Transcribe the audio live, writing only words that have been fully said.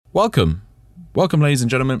Welcome, ladies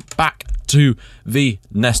and gentlemen, back to the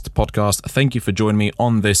Nest podcast. Thank you for joining me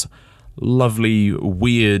on this lovely,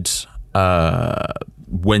 weird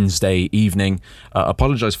Wednesday evening.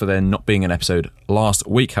 Apologise for there not being an episode last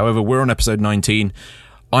week. However, we're on episode 19.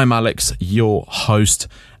 I'm Alex, your host,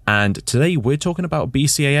 and today we're talking about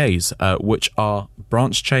BCAAs, which are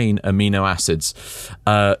branch-chain amino acids.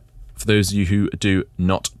 For those of you who do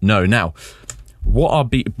not know. Now,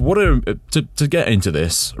 to get into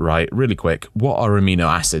this, right, really quick, what are amino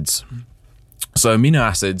acids? So amino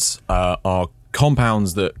acids are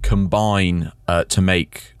compounds that combine to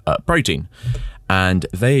make protein, and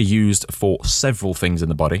they are used for several things in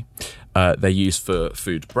the body. They're used for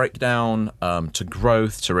food breakdown, to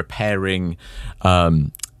growth, to repairing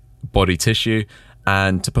body tissue,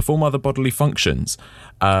 and to perform other bodily functions.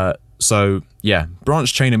 So yeah,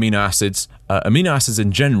 branch chain amino acids. Amino acids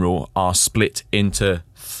in general are split into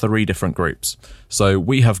three different groups. So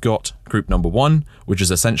we have got group number 1, which is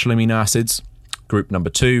essential amino acids, group number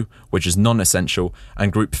 2, which is non-essential,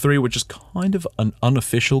 and group 3, which is kind of an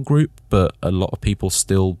unofficial group, but a lot of people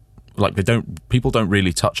still people don't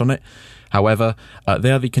really touch on it. However, they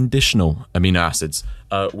are the conditional amino acids,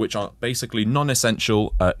 which are basically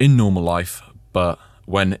non-essential in normal life, but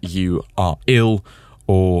when you are ill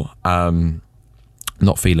or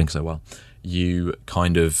not feeling so well, you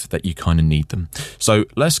kind of need them. So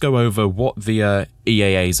let's go over what the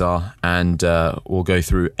EAAs are, and we'll go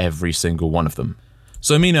through every single one of them.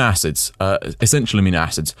 So amino acids, essential amino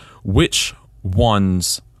acids, which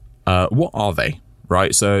ones, what are they?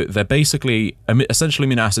 Right, so they're basically, essential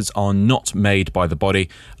amino acids are not made by the body,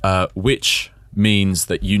 which means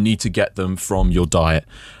that you need to get them from your diet.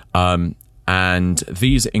 And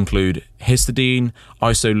these include histidine,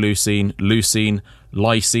 isoleucine, leucine,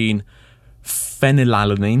 lysine,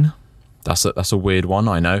 phenylalanine, that's a weird one,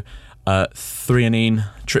 I know, threonine,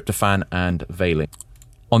 tryptophan, and valine.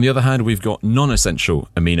 On the other hand, we've got non-essential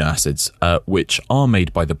amino acids, which are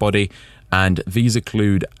made by the body, and these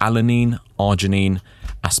include alanine, arginine,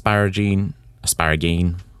 asparagine,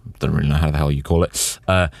 don't really know how the hell you call it,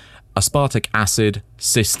 aspartic acid,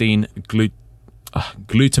 cysteine,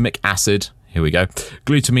 glutamic acid, here we go,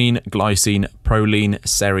 glutamine, glycine, proline,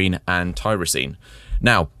 serine, and tyrosine.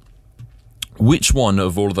 Now, which one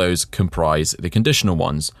of all of those comprise the conditional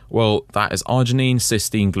ones? Well, that is arginine,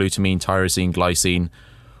 cysteine, glutamine, tyrosine, glycine,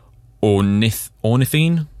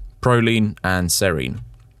 ornithine, proline, and serine.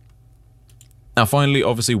 Now, finally,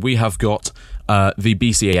 obviously, we have got the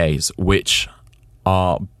BCAAs, which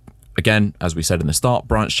are, again, as we said in the start,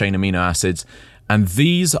 branch-chain amino acids. And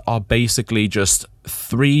these are basically just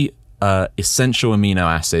 3 essential amino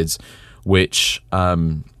acids, which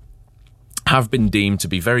have been deemed to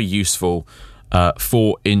be very useful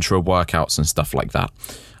for intra-workouts and stuff like that,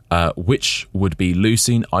 which would be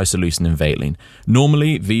leucine, isoleucine, and valine.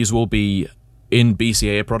 Normally, these will be in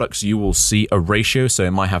BCAA products, you will see a ratio, so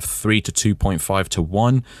it might have 3 to 2.5 to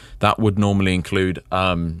 1. That would normally include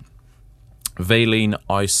valine,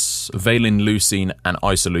 leucine, and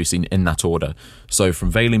isoleucine in that order. So from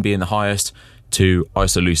valine being the highest to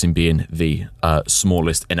isoleucine being the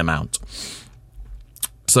smallest in amount.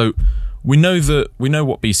 So we know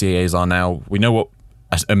what BCAAs are now. We know what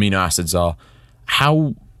amino acids are.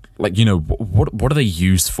 How, what are they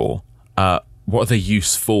used for? What are they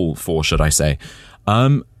useful for, should I say?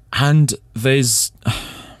 And it's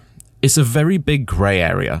a very big grey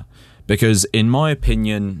area, because in my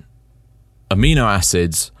opinion, amino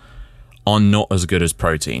acids are not as good as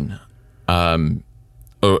protein,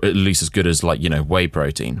 or at least as good as whey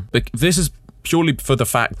protein. But this is purely for the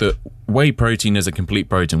fact that whey protein is a complete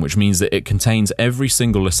protein, which means that it contains every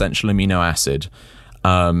single essential amino acid,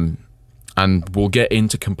 and we'll get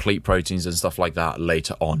into complete proteins and stuff like that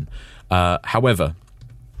later on. However,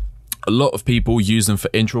 a lot of people use them for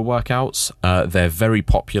intra-workouts. They're very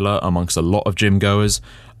popular amongst a lot of gym goers.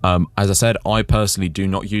 As I said, I personally do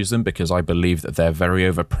not use them because I believe that they're very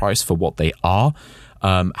overpriced for what they are.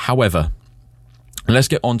 However, let's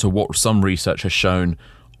get on to what some research has shown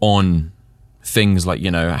on things like,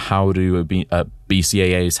 how do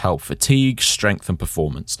BCAAs help fatigue, strength, and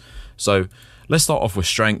performance. So let's start off with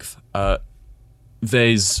strength.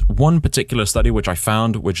 There's one particular study which I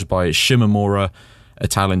found, which is by Shimamura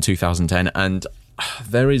et al. In 2010, and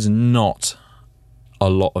there is not a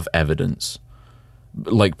lot of evidence,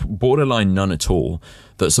 borderline none at all,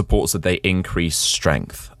 that supports that they increase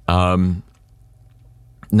strength. Now,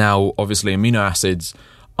 obviously, amino acids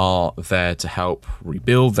are there to help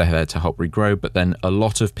rebuild, they're there to help regrow, but then a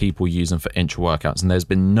lot of people use them for intra-workouts, and there's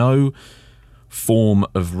been no form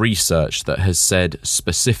of research that has said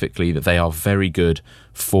specifically that they are very good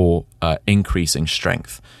for increasing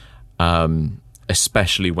strength,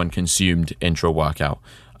 especially when consumed intra-workout.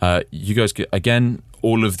 You guys, again,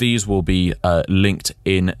 all of these will be linked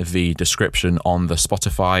in the description on the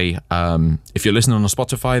Spotify. If you're listening on the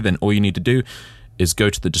Spotify, then all you need to do is go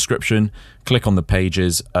to the description, click on the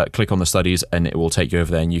pages, click on the studies, and it will take you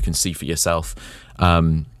over there and you can see for yourself.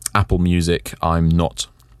 Apple Music, I'm not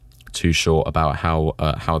too sure about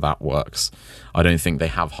how that works. I don't think they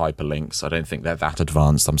have hyperlinks. I don't think they're that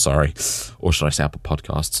advanced, I'm sorry. Or should I say Apple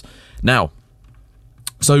Podcasts. Now,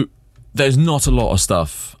 so there's not a lot of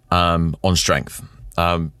stuff on strength.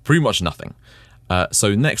 Pretty much nothing.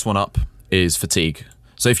 So next one up is fatigue.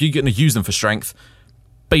 So if you're going to use them for strength,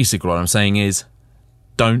 basically what I'm saying is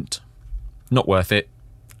not worth it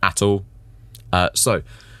at all. So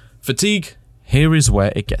fatigue, here is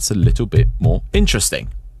where it gets a little bit more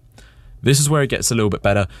interesting. This is where it gets a little bit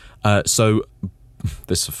better. So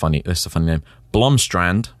this is a funny name.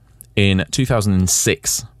 Blomstrand in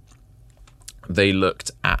 2006, they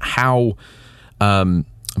looked at how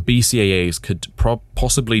BCAAs could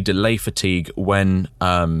possibly delay fatigue when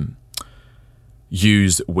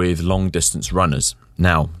used with long distance runners.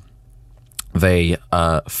 Now, they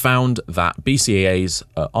found that BCAAs,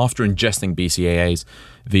 after ingesting BCAAs,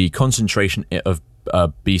 the concentration of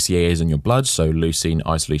BCAAs in your blood, so leucine,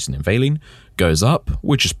 isoleucine, and valine, goes up,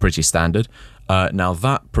 which is pretty standard. Now,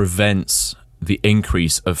 that prevents the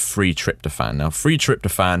increase of free tryptophan. Now, free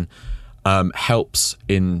tryptophan helps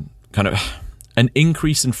in kind of an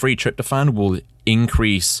increase in free tryptophan will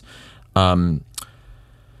increase a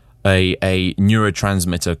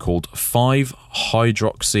neurotransmitter called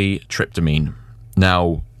 5-hydroxytryptamine.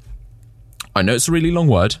 Now, I know it's a really long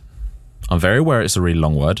word. I'm very aware it's a really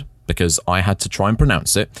long word because I had to try and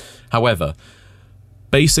pronounce it. However,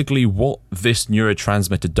 basically what this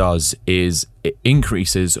neurotransmitter does is it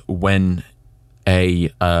increases when a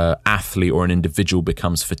athlete or an individual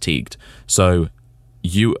becomes fatigued. So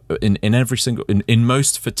you in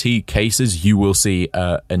most fatigue cases you will see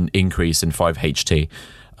an increase in 5-HT.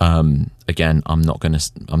 Again, I'm not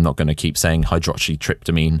gonna keep saying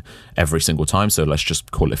hydroxytryptamine every single time, so let's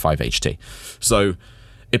just call it 5-HT. So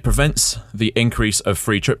it prevents the increase of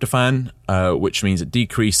free tryptophan, which means it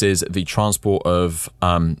decreases the transport of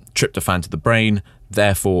tryptophan to the brain,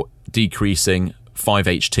 therefore decreasing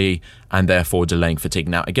 5-HT and therefore delaying fatigue.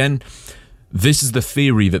 Now, again, this is the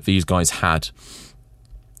theory that these guys had.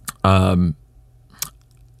 Abumod,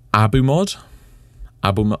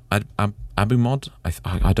 I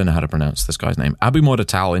don't know how to pronounce this guy's name. Abumod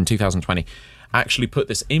et al. In 2020 actually put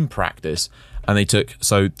this in practice, and they took,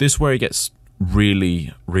 so this is where it gets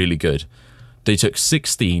really, really good. They took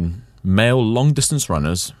 16 male long distance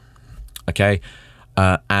runners, okay,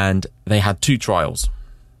 and they had 2 trials.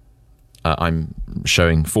 I'm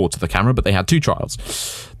showing 4 to the camera, but they had 2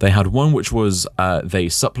 trials. They had one which was they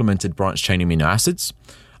supplemented branched chain amino acids,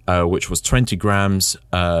 which was 20 grams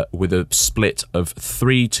with a split of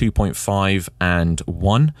 3, 2.5, and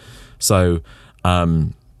 1. So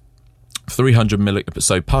 300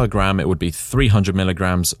 so per gram it would be 300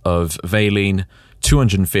 milligrams of valine,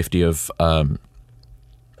 250 of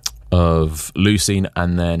leucine,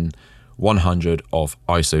 and then 100 of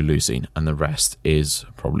isoleucine, and the rest is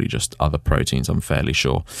probably just other proteins, I'm fairly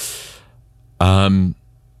sure. So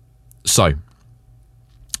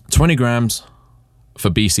 20 grams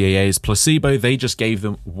for BCAAs. Placebo, they just gave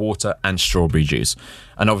them water and strawberry juice,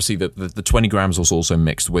 and obviously the 20 grams was also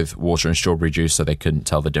mixed with water and strawberry juice, so they couldn't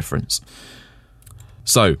tell the difference.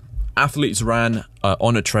 So athletes ran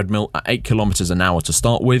on a treadmill at 8 kilometers an hour to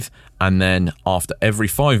start with, and then after every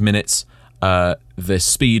 5 minutes the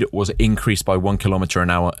speed was increased by 1 kilometer an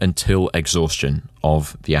hour until exhaustion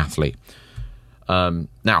of the athlete.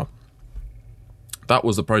 Now, that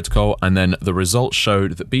was the protocol, and then the results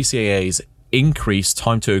showed that BCAAs increased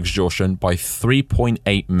time to exhaustion by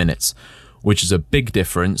 3.8 minutes, which is a big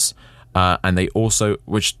difference. And they also,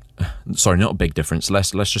 not a big difference.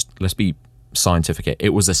 Let's be scientific here. It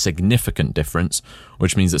was a significant difference,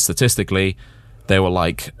 which means that statistically, they were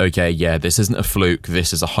like, okay, yeah, this isn't a fluke.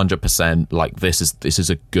 This is 100%. Like this is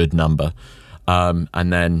a good number.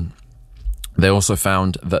 And then they also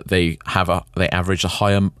found that they averaged a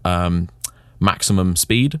higher maximum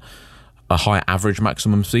speed. A higher average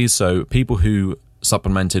maximum speed. So people who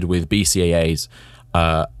supplemented with BCAAs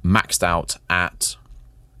maxed out at,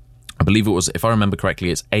 I believe it was, if I remember correctly,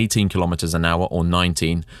 it's 18 kilometers an hour or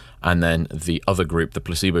 19, and then the other group, the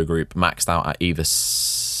placebo group, maxed out at either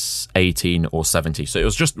 18 or 70. So it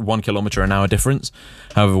was just 1 kilometer an hour difference.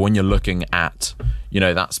 However, when you're looking at,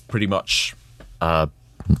 that's pretty much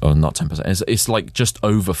or not 10%. It's like just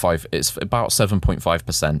over 5. It's about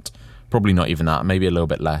 7.5%. Probably not even that. Maybe a little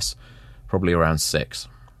bit less. Probably around 6.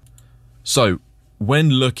 So when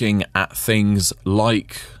looking at things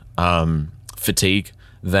like fatigue,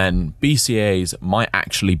 then BCAAs might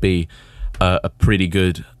actually be a pretty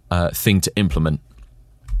good thing to implement.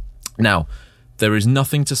 Now, there is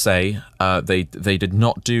nothing to say. They did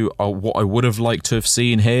not do what I would have liked to have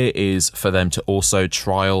seen here is for them to also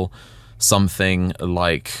trial something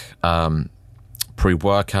like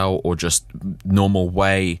pre-workout or just normal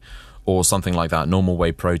whey or something like that, normal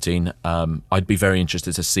whey protein. I'd be very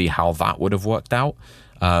interested to see how that would have worked out.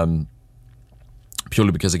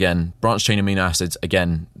 Purely because, again, branched chain amino acids,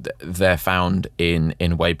 again, they're found in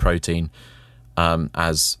whey protein,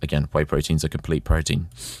 as, again, whey protein's a complete protein.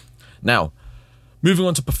 Now, moving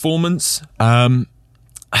on to performance, there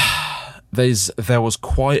was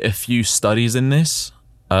quite a few studies in this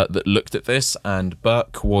that looked at this, and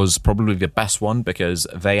Burke was probably the best one because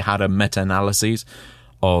they had a meta-analysis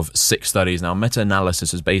of 6 studies. Now,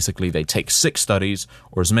 meta-analysis is basically they take 6 studies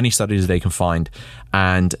or as many studies as they can find,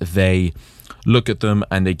 and they look at them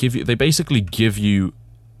and they basically give you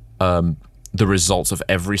the results of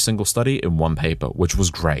every single study in one paper, which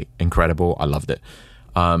was great, incredible. I loved it.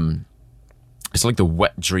 It's like the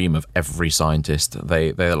wet dream of every scientist.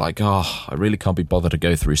 They're like, oh, I really can't be bothered to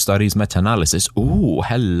go through studies, meta-analysis. Ooh,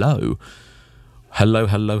 hello.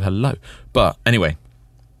 But anyway,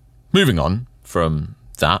 moving on from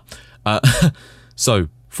that. So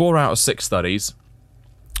 4 out of 6 studies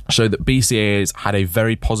show that BCAAs had a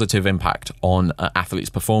very positive impact on athletes'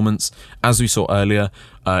 performance. As we saw earlier,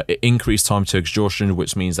 it increased time to exhaustion,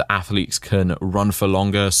 which means that athletes can run for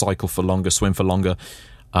longer, cycle for longer, swim for longer,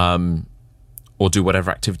 or do whatever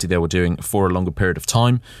activity they were doing for a longer period of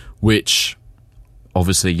time, which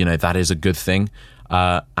obviously, that is a good thing.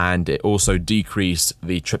 And it also decreased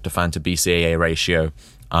the tryptophan to BCAA ratio.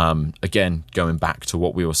 Again, going back to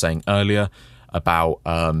what we were saying earlier about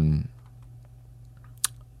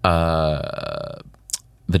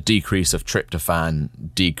the decrease of tryptophan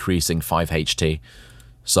decreasing 5-HT.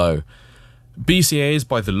 So BCAAs,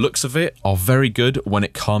 by the looks of it, are very good when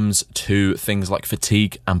it comes to things like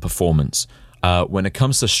fatigue and performance. When it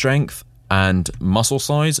comes to strength and muscle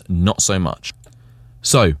size, not so much.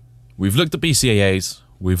 So we've looked at BCAAs,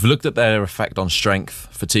 we've looked at their effect on strength,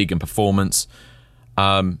 fatigue, and performance.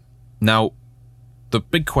 Now, the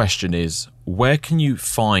big question is, where can you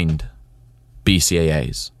find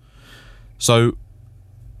BCAAs? So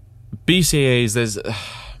BCAAs,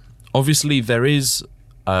 there is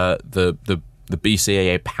the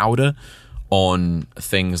BCAA powder on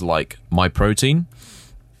things like MyProtein.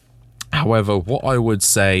 However, what I would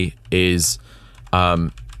say is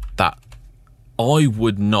that I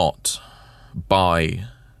would not buy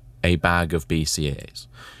a bag of BCAAs.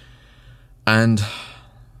 And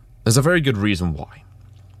there's a very good reason why.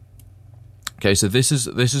 Okay, so this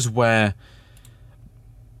is where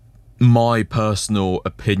my personal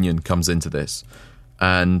opinion comes into this.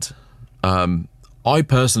 And I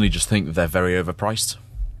personally just think that they're very overpriced.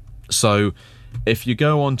 So if you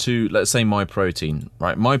go on to, let's say, MyProtein,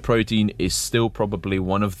 right? MyProtein is still probably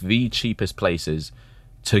one of the cheapest places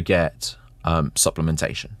to get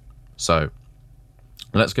supplementation. So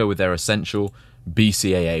let's go with their essential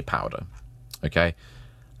BCAA powder, okay?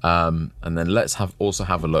 And then let's also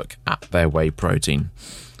have a look at their whey protein.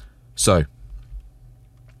 So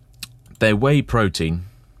their whey protein.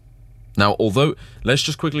 Now, although, let's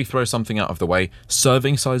just quickly throw something out of the way.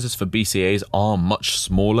 Serving sizes for BCAAs are much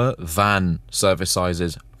smaller than serving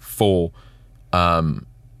sizes for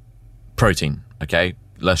protein, okay?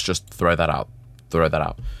 Let's just throw that out.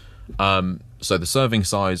 So the serving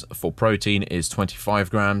size for protein is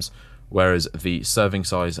 25 grams, whereas the serving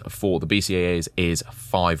size for the BCAAs is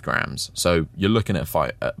 5 grams. So you're looking at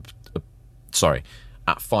 5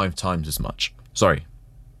 times as much.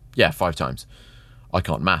 5 times. I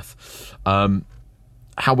can't math.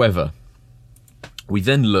 However, we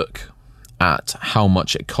then look at how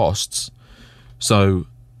much it costs. So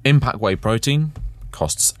Impact Whey Protein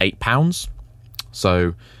costs £8.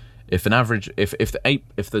 So if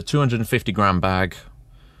the 250 gram bag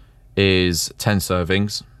is 10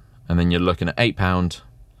 servings, and then you're looking at £8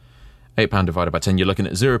 divided by 10, you're looking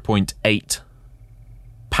at 0.8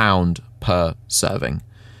 pound per serving.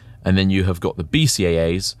 And then you have got the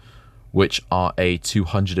BCAAs, which are a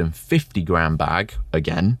 250 gram bag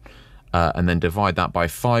again, and then divide that by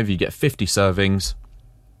 5, you get 50 servings.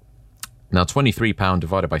 Now £23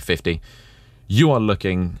 divided by 50, you are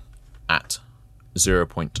looking at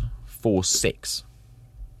 0.46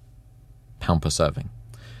 pound per serving.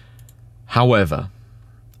 However,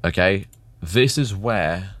 okay, this is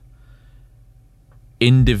where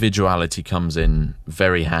individuality comes in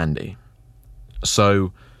very handy.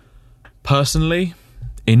 So, personally,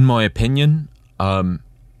 in my opinion,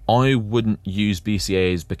 I wouldn't use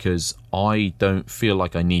BCAAs because I don't feel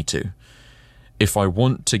like I need to. If I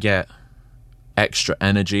want to get extra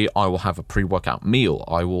energy, I will have a pre-workout meal.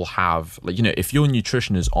 I will have, if your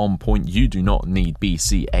nutrition is on point, you do not need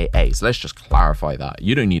BCAAs. Let's just clarify that.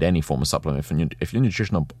 You don't need any form of supplement. If your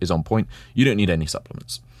nutrition is on point, you don't need any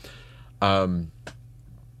supplements.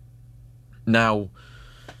 Now,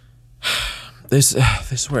 this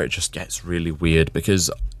is where it just gets really weird, because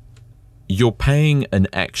you're paying an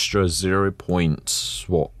extra 40.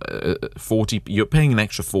 You're paying an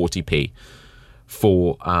extra 40p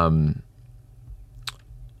for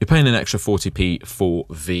you're paying an extra 40p for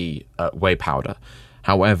the whey powder.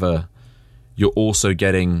 However, you're also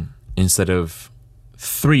getting, instead of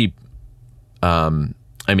 3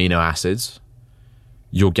 amino acids,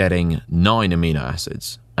 you're getting 9 amino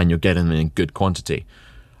acids, and you're getting them in good quantity.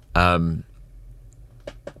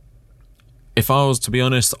 If I was to be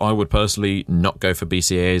honest, I would personally not go for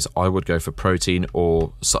BCAAs. I would go for protein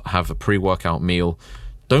or have a pre-workout meal.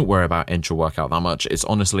 Don't worry about intra-workout that much. It's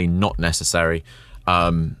honestly not necessary.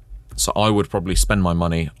 So I would probably spend my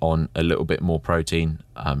money on a little bit more protein,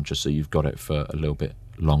 just so you've got it for a little bit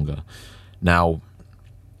longer. Now,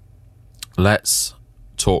 let's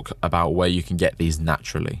talk about where you can get these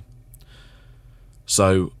naturally.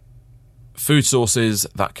 So, food sources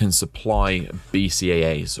that can supply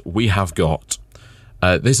BCAAs. We have got,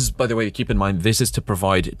 this is, by the way, keep in mind, this is to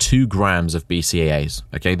provide 2 grams of BCAAs.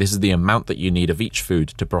 Okay, this is the amount that you need of each food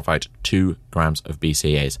to provide 2 grams of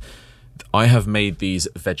BCAAs. I have made these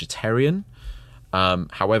vegetarian.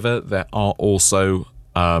 However, there are also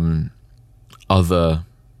other.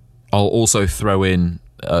 I'll also throw in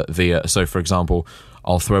so for example,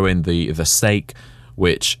 I'll throw in the steak,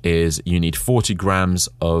 which is, you need 40 grams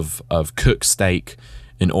of cooked steak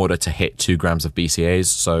in order to hit 2 grams of BCAAs.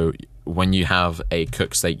 So when you have a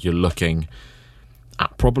cooked steak, you're looking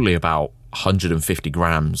at probably about 150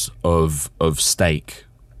 grams of steak,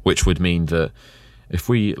 which would mean that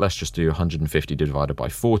let's just do 150 divided by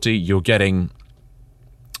 40, you're getting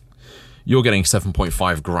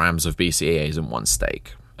 7.5 grams of BCAAs in one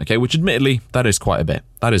steak. Okay, which admittedly, that is quite a bit.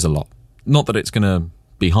 That is a lot. Not that it's going to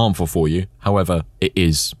be harmful for you. However, it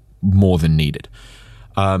is more than needed.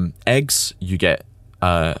 Eggs, you get,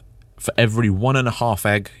 for every 1.5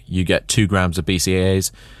 egg, you get 2 grams of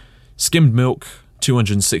BCAAs. Skimmed milk,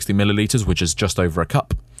 260 milliliters, which is just over a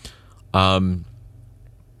cup.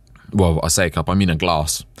 Well, I say a cup, I mean a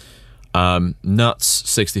glass. Nuts,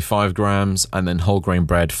 65 grams, and then whole grain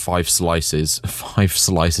bread, 5 slices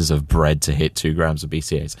of bread to hit 2 grams of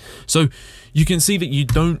BCAAs. So you can see that you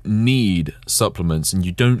don't need supplements, and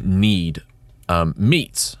you don't need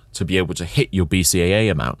meat to be able to hit your BCAA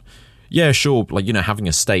amount. Yeah, sure, having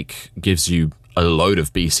a steak gives you a load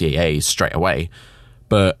of BCAAs straight away,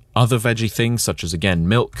 but other veggie things such as, again,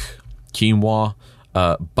 milk, quinoa,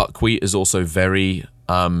 buckwheat is also very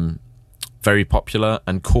popular,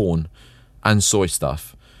 and corn and soy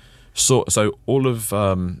stuff. So all of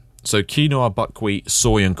quinoa, buckwheat,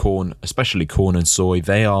 soy, and corn, especially corn and soy,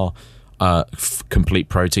 they are complete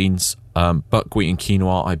proteins. Buckwheat and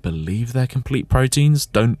quinoa, I believe they're complete proteins.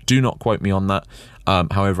 Do not quote me on that.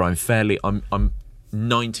 However, I'm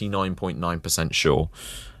 99.9% sure.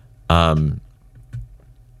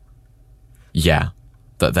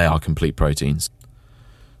 That they are complete proteins.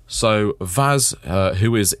 So Vaz,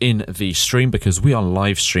 who is in the stream, because we are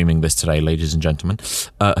live streaming this today, ladies and gentlemen,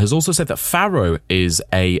 has also said that farro is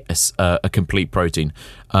a complete protein.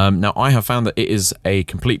 Now, I have found that it is a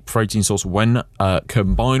complete protein source when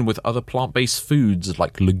combined with other plant-based foods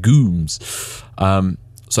like legumes.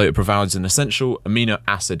 So it provides an essential amino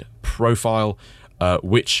acid profile,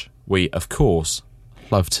 which we, of course,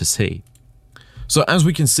 love to see. So as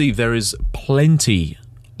we can see, there is plenty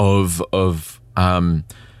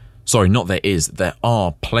there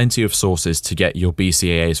are plenty of sources to get your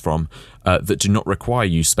BCAAs from that do not require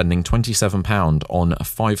you spending £27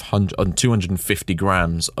 on 250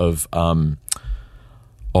 grams of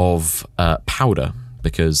powder,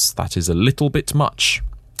 because that is a little bit much.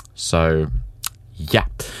 So, yeah.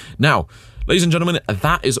 Now, ladies and gentlemen,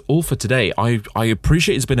 that is all for today. I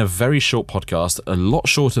appreciate it's been a very short podcast, a lot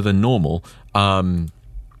shorter than normal. Now,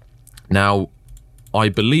 I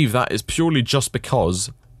believe that is purely just because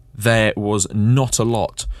there was not a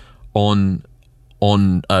lot on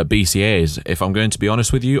BCAAs. If I'm going to be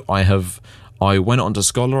honest with you, I went onto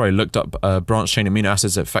Scholar, I looked up branched chain amino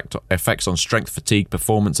acids effects on strength, fatigue,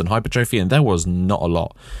 performance, and hypertrophy, and there was not a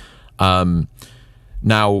lot.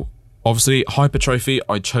 Now, Obviously, hypertrophy,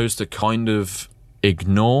 I chose to kind of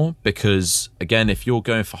ignore because, again, if you're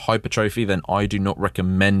going for hypertrophy, then I do not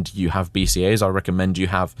recommend you have BCAAs. I recommend you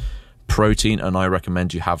have protein, and I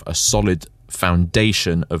recommend you have a solid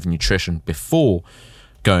foundation of nutrition before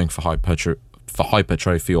going for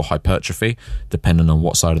hypertrophy or hypertrophy, depending on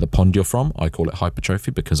what side of the pond you're from. I call it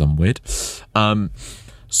hypertrophy because I'm weird.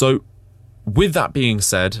 So with that being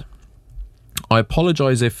said, I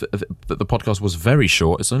apologize if the podcast was very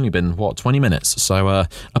short. It's only been 20 minutes, so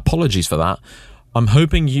apologies for that. I'm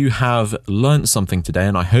hoping you have learned something today,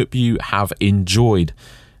 and I hope you have enjoyed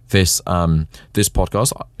this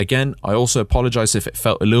podcast. Again, I also apologize if it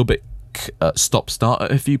felt a little bit stop-start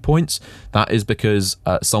at a few points. That is because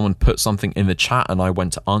someone put something in the chat and I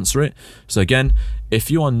went to answer it. So again,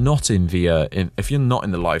 if you are not in the if you're not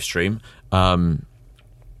in the live stream,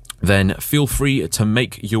 then feel free to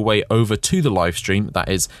make your way over to the live stream. That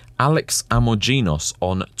is Alex Amoginos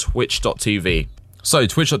on twitch.tv. So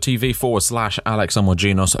twitch.tv/Alex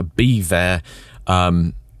Amoginos. Be there.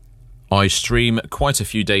 I stream quite a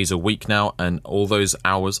few days a week now, and all those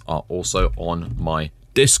hours are also on my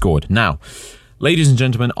Discord. Now, ladies and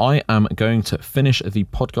gentlemen, I am going to finish the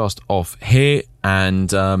podcast off here,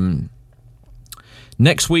 and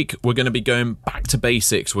next week we're going to be going back to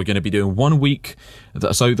basics. We're going to be doing 1 week.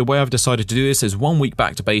 So the way I've decided to do this is 1 week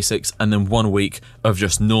back to basics and then 1 week of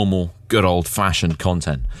just normal, good old-fashioned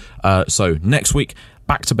content. So next week,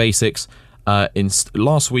 back to basics.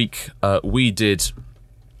 Last week we did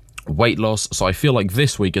weight loss, so I feel like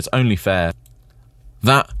this week it's only fair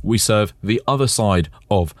that we serve the other side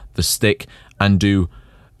of the stick and do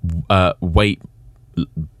weight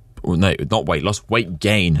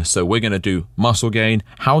gain. So we're going to do muscle gain,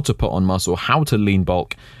 how to put on muscle, how to lean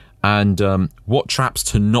bulk, and what traps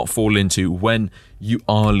to not fall into when you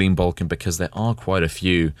are lean bulking, because there are quite a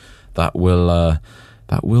few that will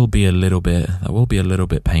be a little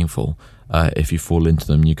bit painful if you fall into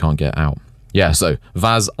them. You can't get out. Yeah, so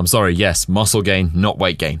Vaz, I'm sorry, yes, muscle gain, not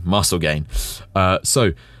weight gain, muscle gain.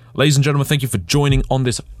 So, ladies and gentlemen, thank you for joining on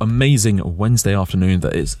this amazing Wednesday afternoon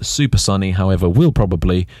that is super sunny. However, we'll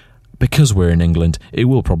probably, because we're in England, it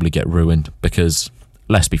will probably get ruined because,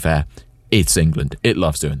 let's be fair, it's England. It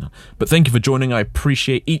loves doing that. But thank you for joining. I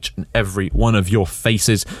appreciate each and every one of your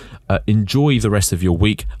faces. Enjoy the rest of your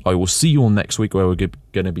week. I will see you all next week where we're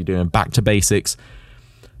going to be doing back to basics.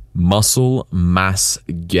 Muscle mass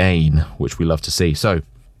gain, which we love to see. So,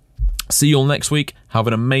 see you all next week. Have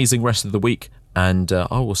an amazing rest of the week, and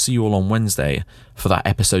I will see you all on Wednesday for that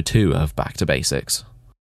episode 2 of Back to Basics.